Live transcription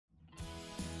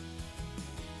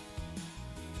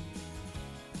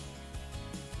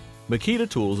Makita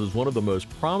Tools is one of the most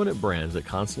prominent brands that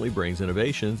constantly brings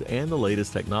innovations and the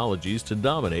latest technologies to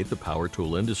dominate the power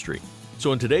tool industry.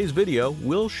 So in today's video,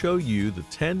 we'll show you the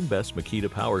 10 best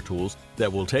Makita power tools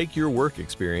that will take your work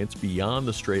experience beyond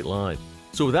the straight line.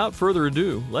 So without further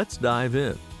ado, let's dive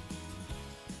in.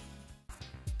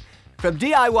 From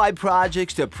DIY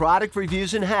projects to product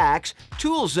reviews and hacks,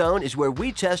 Tool Zone is where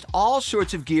we test all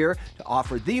sorts of gear to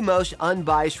offer the most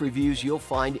unbiased reviews you'll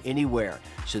find anywhere,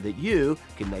 so that you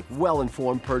can make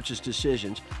well-informed purchase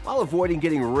decisions while avoiding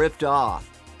getting ripped off.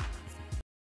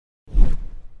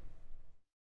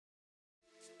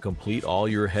 Complete all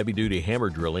your heavy-duty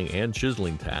hammer drilling and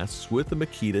chiseling tasks with the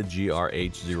Makita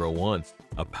GRH01,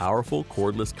 a powerful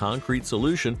cordless concrete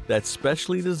solution that's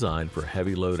specially designed for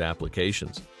heavy load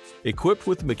applications. Equipped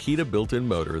with the Makita built-in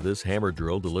motor, this hammer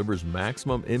drill delivers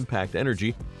maximum impact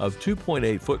energy of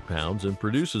 2.8 foot-pounds and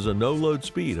produces a no-load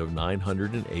speed of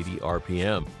 980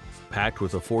 RPM. Packed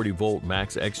with a 40-volt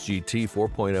Max XGT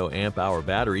 4.0 amp-hour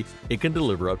battery, it can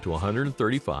deliver up to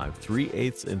 135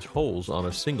 3/8-inch holes on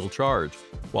a single charge,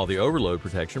 while the overload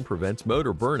protection prevents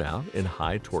motor burnout in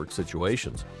high-torque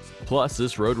situations. Plus,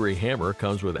 this rotary hammer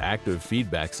comes with active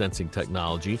feedback sensing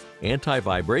technology,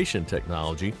 anti-vibration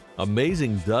technology,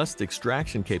 amazing dust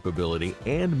extraction capability,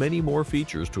 and many more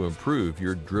features to improve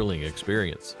your drilling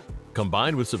experience.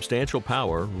 Combined with substantial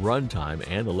power, runtime,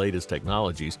 and the latest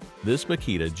technologies, this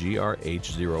Makita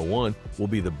GRH01 will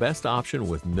be the best option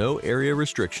with no area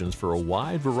restrictions for a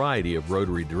wide variety of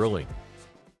rotary drilling.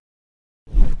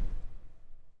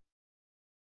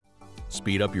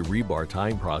 Speed up your rebar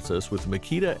tying process with the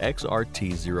Makita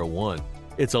XRT01.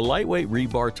 It's a lightweight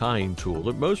rebar tying tool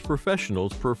that most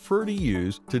professionals prefer to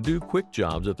use to do quick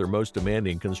jobs at their most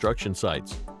demanding construction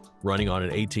sites. Running on an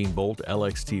 18-volt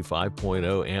LXT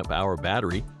 5.0 amp-hour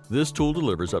battery, this tool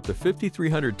delivers up to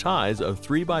 5,300 ties of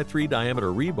 3x3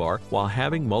 diameter rebar while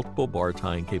having multiple bar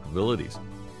tying capabilities.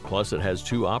 Plus, it has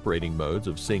two operating modes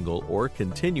of single or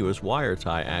continuous wire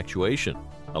tie actuation,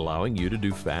 allowing you to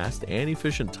do fast and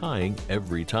efficient tying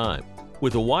every time.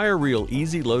 With a wire reel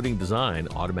easy loading design,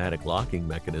 automatic locking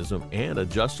mechanism, and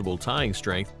adjustable tying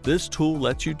strength, this tool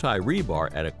lets you tie rebar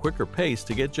at a quicker pace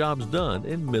to get jobs done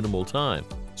in minimal time.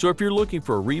 So if you're looking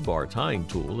for a rebar tying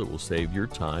tool that will save your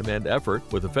time and effort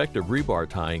with effective rebar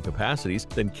tying capacities,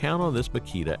 then count on this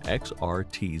Makita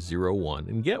XRT01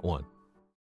 and get one.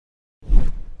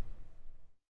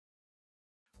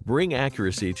 Bring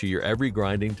accuracy to your every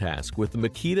grinding task with the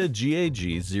Makita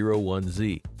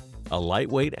GAG01Z, a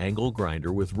lightweight angle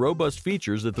grinder with robust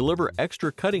features that deliver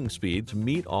extra cutting speed to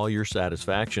meet all your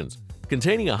satisfactions.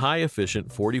 Containing a high-efficient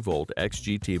 40-volt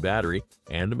XGT battery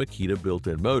and a Makita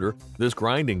built-in motor, this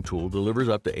grinding tool delivers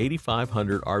up to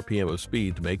 8,500 RPM of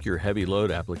speed to make your heavy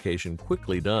load application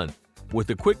quickly done. With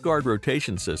the quick guard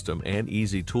rotation system and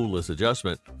easy toolless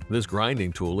adjustment, this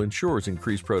grinding tool ensures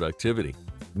increased productivity.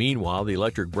 Meanwhile, the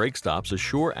electric brake stops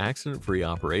assure accident-free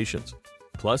operations.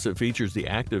 Plus, it features the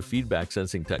active feedback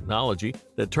sensing technology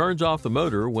that turns off the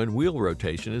motor when wheel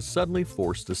rotation is suddenly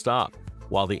forced to stop,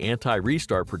 while the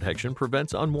anti-restart protection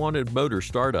prevents unwanted motor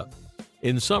startup.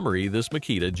 In summary, this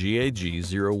Makita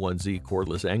GAG01Z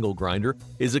cordless angle grinder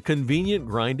is a convenient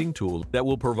grinding tool that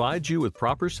will provide you with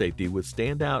proper safety with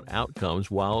standout outcomes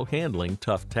while handling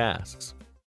tough tasks.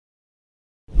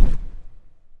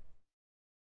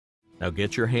 Now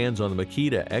get your hands on the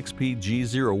Makita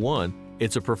XPG01.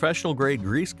 It's a professional-grade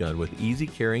grease gun with easy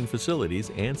carrying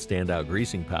facilities and standout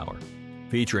greasing power.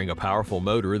 Featuring a powerful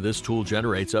motor, this tool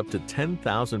generates up to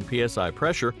 10,000 psi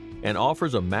pressure and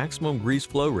offers a maximum grease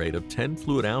flow rate of 10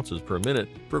 fluid ounces per minute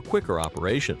for quicker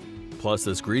operation. Plus,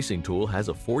 this greasing tool has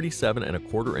a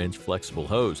 47¼ flexible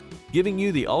hose, giving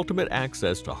you the ultimate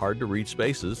access to hard-to-reach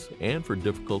spaces and for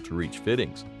difficult-to-reach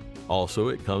fittings. Also,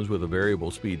 it comes with a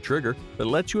variable speed trigger that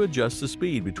lets you adjust the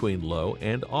speed between low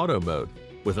and auto mode.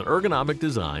 With an ergonomic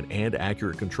design and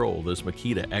accurate control, this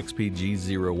Makita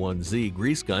XPG01Z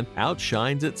grease gun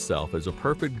outshines itself as a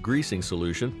perfect greasing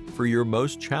solution for your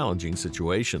most challenging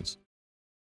situations.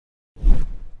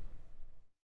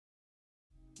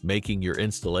 Making your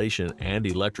installation and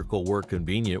electrical work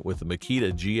convenient with the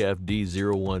Makita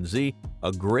GFD01Z,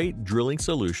 a great drilling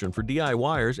solution for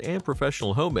DIYers and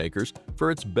professional homemakers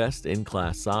for its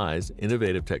best-in-class size,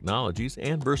 innovative technologies,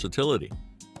 and versatility.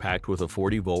 Packed with a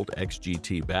 40-volt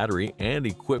XGT battery and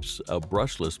equips a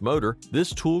brushless motor,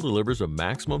 this tool delivers a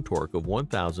maximum torque of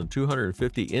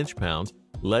 1,250 inch-pounds,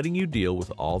 letting you deal with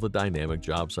all the dynamic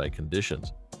job site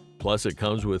conditions. Plus, it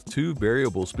comes with two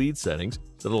variable speed settings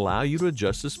that allow you to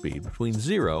adjust the speed between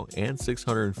 0 and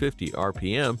 650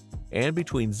 RPM and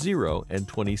between 0 and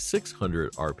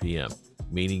 2600 RPM,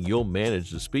 meaning you'll manage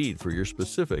the speed for your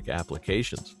specific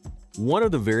applications. One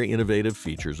of the very innovative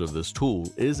features of this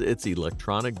tool is its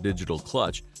electronic digital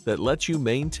clutch that lets you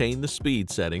maintain the speed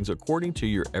settings according to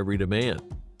your every demand.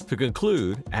 To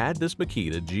conclude, add this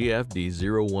Makita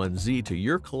GFD01Z to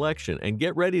your collection and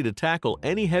get ready to tackle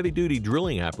any heavy-duty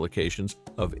drilling applications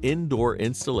of indoor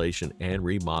installation and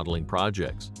remodeling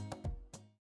projects.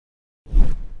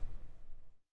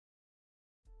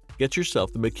 Get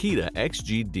yourself the Makita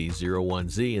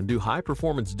XGD01Z and do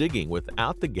high-performance digging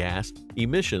without the gas,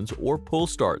 emissions, or pull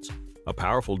starts. A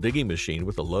powerful digging machine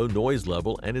with a low noise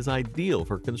level and is ideal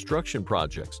for construction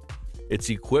projects. It's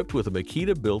equipped with a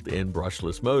Makita built-in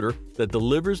brushless motor that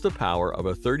delivers the power of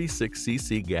a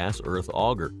 36cc gas earth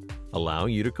auger,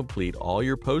 allowing you to complete all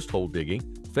your post-hole digging,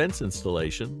 fence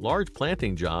installation, large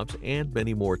planting jobs, and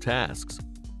many more tasks.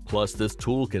 Plus, this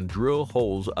tool can drill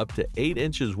holes up to 8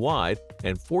 inches wide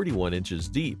and 41 inches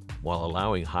deep, while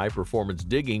allowing high-performance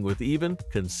digging with even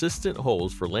consistent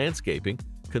holes for landscaping,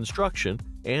 construction,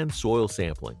 and soil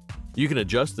sampling. You can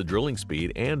adjust the drilling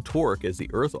speed and torque as the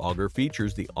earth auger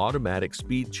features the automatic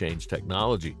speed change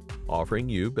technology, offering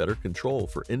you better control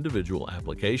for individual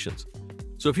applications.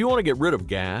 So if you want to get rid of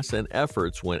gas and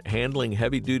efforts when handling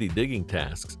heavy-duty digging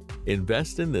tasks,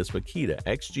 invest in this Makita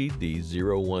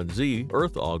XGD01Z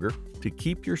earth auger to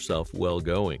keep yourself well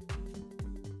going.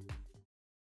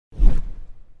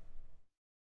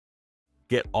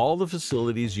 Get all the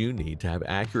facilities you need to have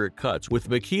accurate cuts with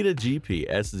Makita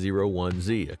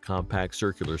GPS01Z, a compact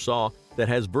circular saw that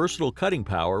has versatile cutting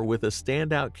power with a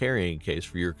standout carrying case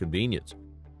for your convenience.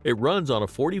 It runs on a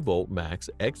 40-volt max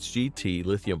XGT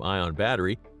lithium-ion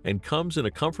battery and comes in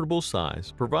a comfortable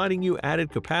size, providing you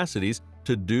added capacities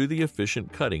to do the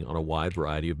efficient cutting on a wide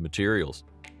variety of materials.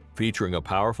 Featuring a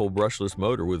powerful brushless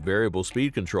motor with variable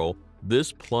speed control,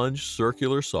 this plunge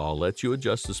circular saw lets you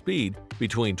adjust the speed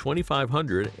between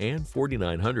 2500 and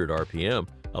 4900 RPM,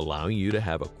 allowing you to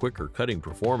have a quicker cutting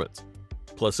performance.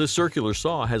 Plus, this circular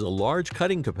saw has a large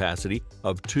cutting capacity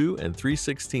of 2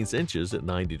 3/16 inches at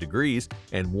 90 degrees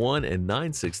and 1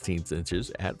 9/16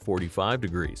 inches at 45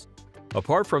 degrees.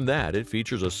 Apart from that, it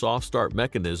features a soft start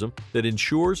mechanism that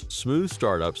ensures smooth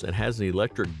startups and has an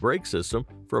electric brake system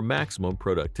for maximum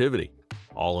productivity.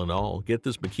 All in all, get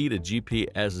this Makita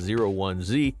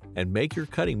GPS01Z and make your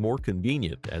cutting more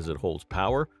convenient as it holds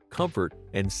power, comfort,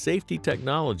 and safety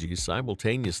technologies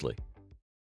simultaneously.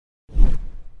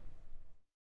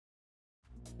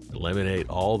 Eliminate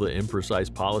all the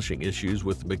imprecise polishing issues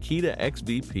with Makita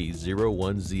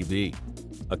XVP01ZB,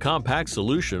 a compact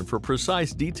solution for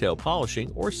precise detail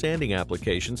polishing or sanding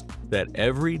applications that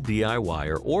every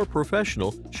DIYer or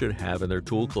professional should have in their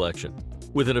tool collection.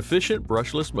 With an efficient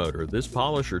brushless motor, this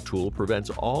polisher tool prevents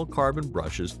all carbon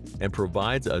brushes and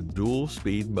provides a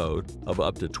dual-speed mode of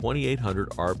up to 2800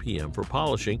 RPM for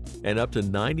polishing and up to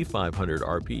 9500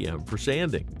 RPM for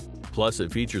sanding. Plus,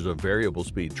 it features a variable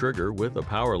speed trigger with a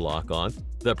power lock-on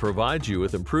that provides you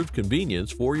with improved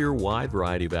convenience for your wide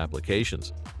variety of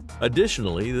applications.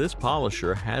 Additionally, this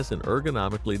polisher has an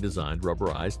ergonomically designed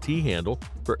rubberized T-handle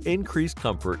for increased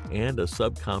comfort and a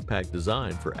subcompact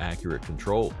design for accurate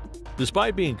control.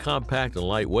 Despite being compact and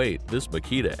lightweight, this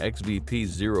Makita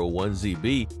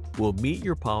XVP01ZB will meet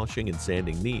your polishing and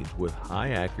sanding needs with high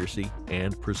accuracy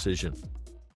and precision.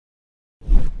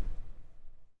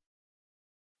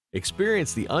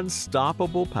 Experience the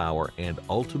unstoppable power and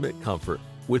ultimate comfort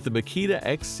with the Makita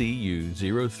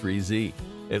XCU03Z,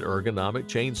 an ergonomic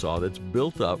chainsaw that's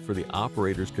built up for the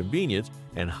operator's convenience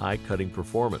and high cutting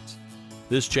performance.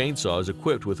 This chainsaw is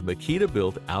equipped with a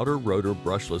Makita-built outer rotor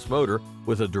brushless motor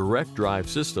with a direct drive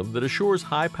system that assures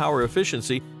high power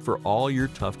efficiency for all your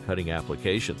tough cutting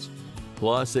applications.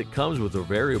 Plus, it comes with a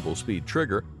variable speed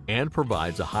trigger and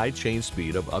provides a high chain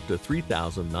speed of up to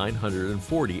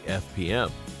 3,940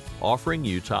 FPM, offering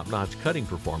you top-notch cutting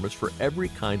performance for every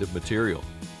kind of material.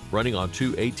 Running on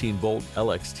two 18-volt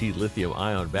LXT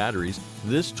lithium-ion batteries,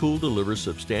 this tool delivers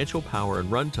substantial power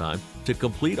and runtime to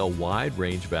complete a wide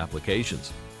range of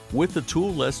applications. With the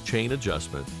tool-less chain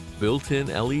adjustment, built-in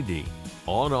LED,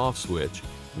 on-off switch,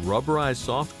 rubberized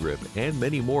soft grip, and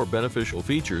many more beneficial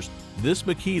features, this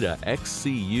Makita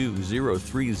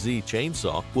XCU03Z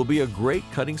chainsaw will be a great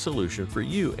cutting solution for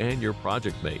you and your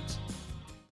project mates.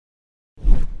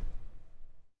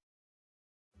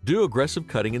 Do aggressive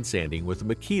cutting and sanding with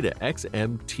the Makita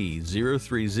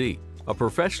XMT03Z, a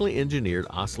professionally engineered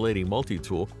oscillating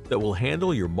multi-tool that will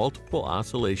handle your multiple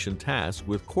oscillation tasks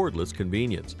with cordless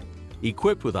convenience.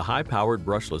 Equipped with a high-powered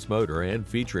brushless motor and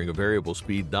featuring a variable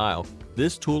speed dial,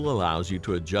 this tool allows you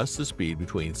to adjust the speed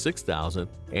between 6,000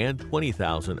 and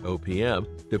 20,000 OPM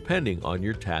depending on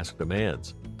your task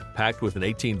demands. Packed with an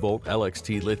 18-volt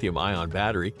LXT lithium-ion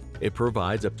battery, it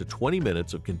provides up to 20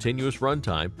 minutes of continuous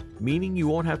runtime, meaning you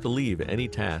won't have to leave any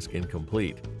task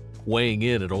incomplete. Weighing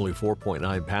in at only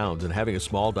 4.9 pounds and having a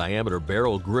small diameter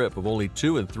barrel grip of only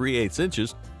 2 3/8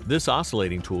 inches, this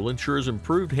oscillating tool ensures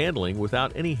improved handling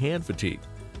without any hand fatigue.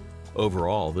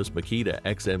 Overall, this Makita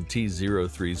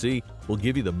XMT03Z will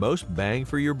give you the most bang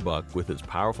for your buck with its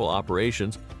powerful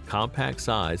operations, compact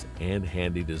size, and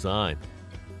handy design.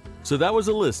 So that was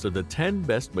a list of the 10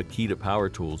 best Makita power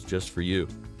tools just for you.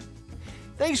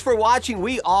 Thanks for watching.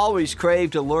 We always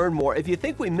crave to learn more. If you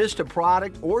think we missed a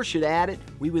product or should add it,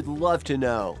 we would love to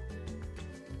know.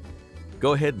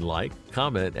 Go ahead and like,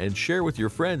 comment, and share with your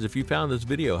friends if you found this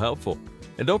video helpful.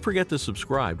 And don't forget to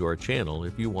subscribe to our channel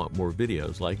if you want more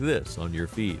videos like this on your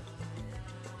feed.